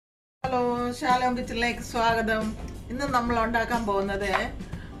Hello Shalom കിച്ചണിലേക്ക് സ്വാഗതം. ഇന്ന് നമ്മൾ ഉണ്ടാക്കാൻ പോകുന്നത്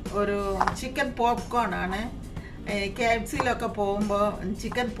ഒരു ചിക്കൻ പോപ്കോൺ ആണ്. KFCയിലൊക്കെ പോകുമ്പോൾ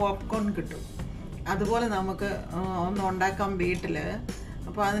ചിക്കൻ പോപ്കോൺ കിട്ടും. അതുപോലെ നമുക്ക് ഒന്ന് ഉണ്ടാക്കാം വീട്ടിൽ.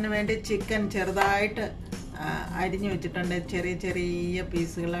 അപ്പോൾ അതിന് വേണ്ടി ചിക്കൻ ചെറുതായിട്ട് അരിഞ്ഞു വെച്ചിട്ടുണ്ട്, ചെറിയ ചെറിയ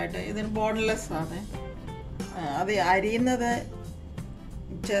പീസുകളായിട്ട്. ഇതിന് ബോൺലെസ് ആണ്. അത് അരിയുന്നത്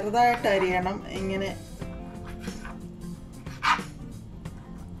ചെറുതായിട്ട് അരിയണം. ഇങ്ങനെ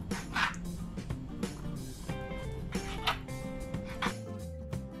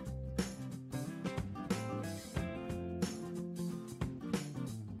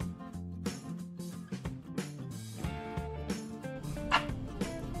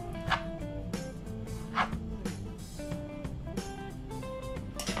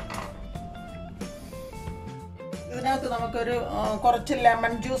ഇതിനകത്ത് നമുക്കൊരു കുറച്ച്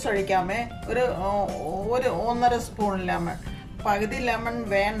ലെമൺ ജ്യൂസ് ഒഴിക്കാമേ. ഒരു 1.5 സ്പൂൺ ലെമൺ, പകുതി ലെമൺ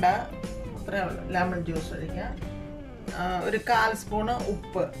വേണ്ട, അത്രേ ഉള്ളൂ. ലെമൺ ജ്യൂസ് ഒഴിക്കാം. ഒരു 1/4 സ്പൂണ്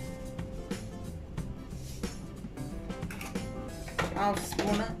ഉപ്പ്, 1/2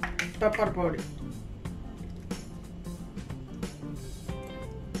 സ്പൂണ് പെപ്പർ പൊടി,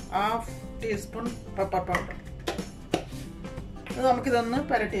 1/2 ടീസ്പൂൺ പെപ്പർ പൗഡർ. ഇത് നമുക്കിതൊന്ന്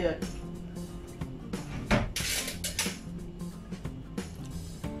പുരട്ടി വയ്ക്കാം.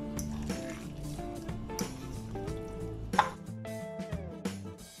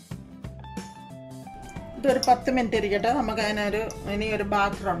 ഇതൊരു 10 മിനിറ്റ് ഇരിക്കട്ടെ. നമുക്ക് ഇനി ഒരു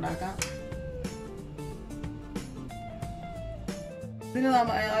ബാറ്റർ ഉണ്ടാക്കാം.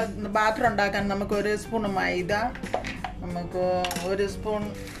 ഇതിന് ബാറ്റർ ഉണ്ടാക്കാൻ നമുക്ക് 1 സ്പൂൺ മൈദ, നമുക്ക് 1 സ്പൂൺ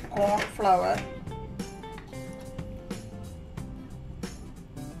കോൺഫ്ലവർ,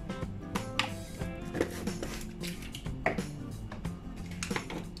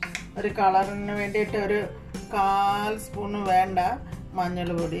 ഒരു കളറിന് വേണ്ടിയിട്ട് ഒരു 1/4 സ്പൂൺ വേണ്ട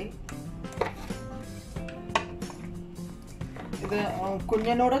മഞ്ഞൾപ്പൊടി. ഇത്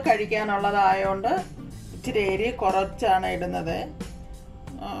കുഞ്ഞിനോട് കഴിക്കാനുള്ളതായതുകൊണ്ട് ഇച്ചിരി എരി കുറച്ചാണ് ഇടുന്നത്.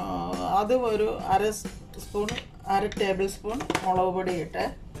 അത് ഒരു 1/2 ടേബിൾ സ്പൂൺ മുളക് പൊടി ഇട്ട്,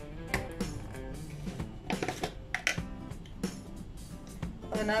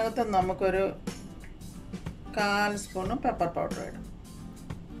 അതിനകത്ത് നമുക്കൊരു 1/4 സ്പൂൺ പെപ്പർ പൗഡർ ഇടും.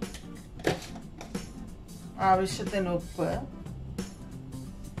 ആവശ്യത്തിന് ഉപ്പ്,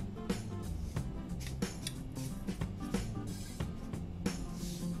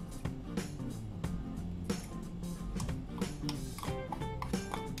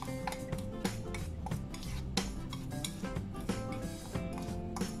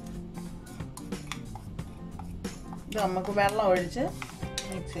 ഇത് നമുക്ക് വെള്ളം ഒഴിച്ച്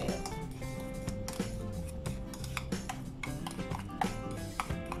മിക്സ് ചെയ്യാം.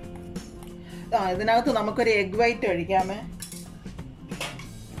 ഇതിനകത്ത് നമുക്കൊരു എഗ് വൈറ്റ് ഒഴിക്കാമേ.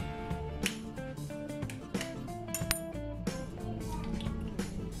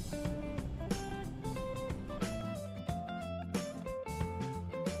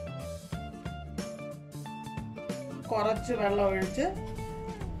 കുറച്ച് വെള്ളം ഒഴിച്ച്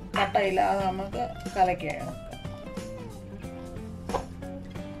കട്ടയില്ലാതെ നമുക്ക് കലക്കിയാണ്.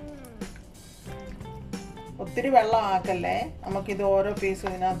 ഒത്തിരി വെള്ളം ആക്കല്ലേ. നമുക്കിത് ഓരോ പീസും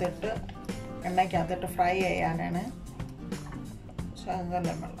ഇതിനകത്തിട്ട് എണ്ണയ്ക്കകത്തിട്ട് ഫ്രൈ ചെയ്യാനാണ്.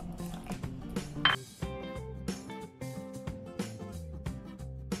 ശകലം വെള്ളം.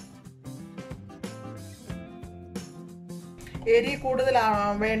 എരി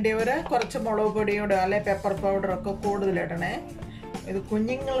കൂടുതലാവാൻ വേണ്ടിയവർ കുറച്ച് മുളക് പൊടിയോട് അല്ലെ പെപ്പർ പൗഡറൊക്കെ കൂടുതലിടണേ. ഇത്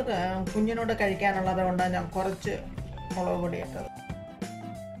കുഞ്ഞിനോട് കഴിക്കാനുള്ളത് കൊണ്ടാണ് ഞാൻ കുറച്ച് മുളക് പൊടി ഇട്ടത്.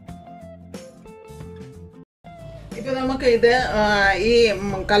 ഇപ്പൊ നമുക്ക് ഇത് ഈ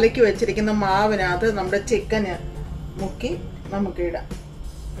കലക്കി വെച്ചിരിക്കുന്ന മാവിനകത്ത് നമ്മുടെ ചിക്കന് മുക്കി നമുക്ക് ഇടാം.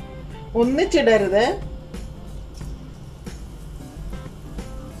 ഒന്നിച്ചിടരുത്.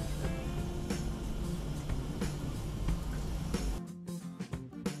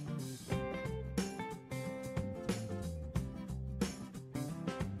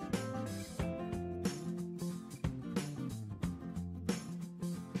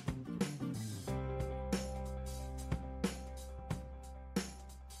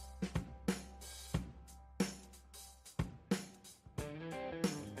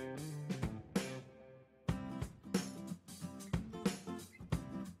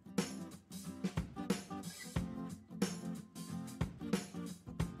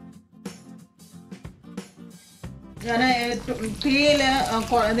 ഞാൻ തീയിൽ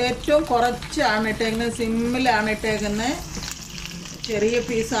ഏറ്റവും കുറച്ചാണ് ഇട്ടേക്കുന്നത്, സിമ്മിലാണ് ഇട്ടേക്കുന്നത്. ചെറിയ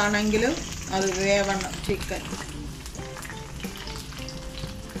പീസാണെങ്കിലും അത് വേവണം ചിക്കൻ.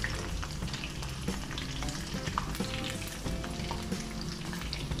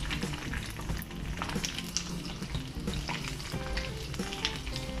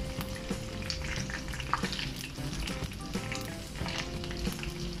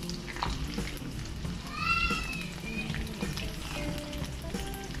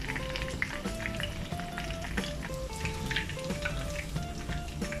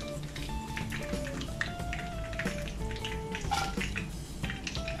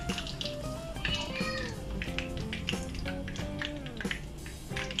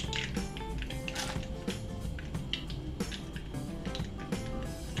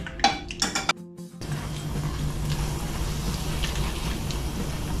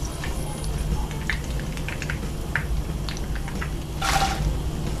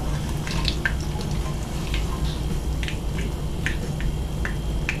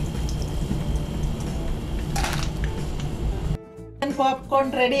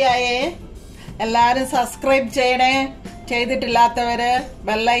 പോപ്കോൺ റെഡിയായേ. എല്ലാവരും സബ്സ്ക്രൈബ് ചെയ്യണേ. ചെയ്തിട്ടില്ലാത്തവര്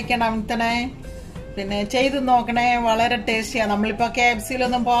ബെല്ലൈക്കൺ അമർത്തണേ. പിന്നെ ചെയ്ത് നോക്കണേ. വളരെ ടേസ്റ്റിയാണ്. നമ്മളിപ്പോൾ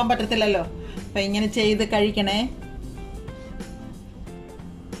KFC-യിലൊന്നും പോകാൻ പറ്റത്തില്ലല്ലോ. അപ്പം ഇങ്ങനെ ചെയ്ത് കഴിക്കണേ.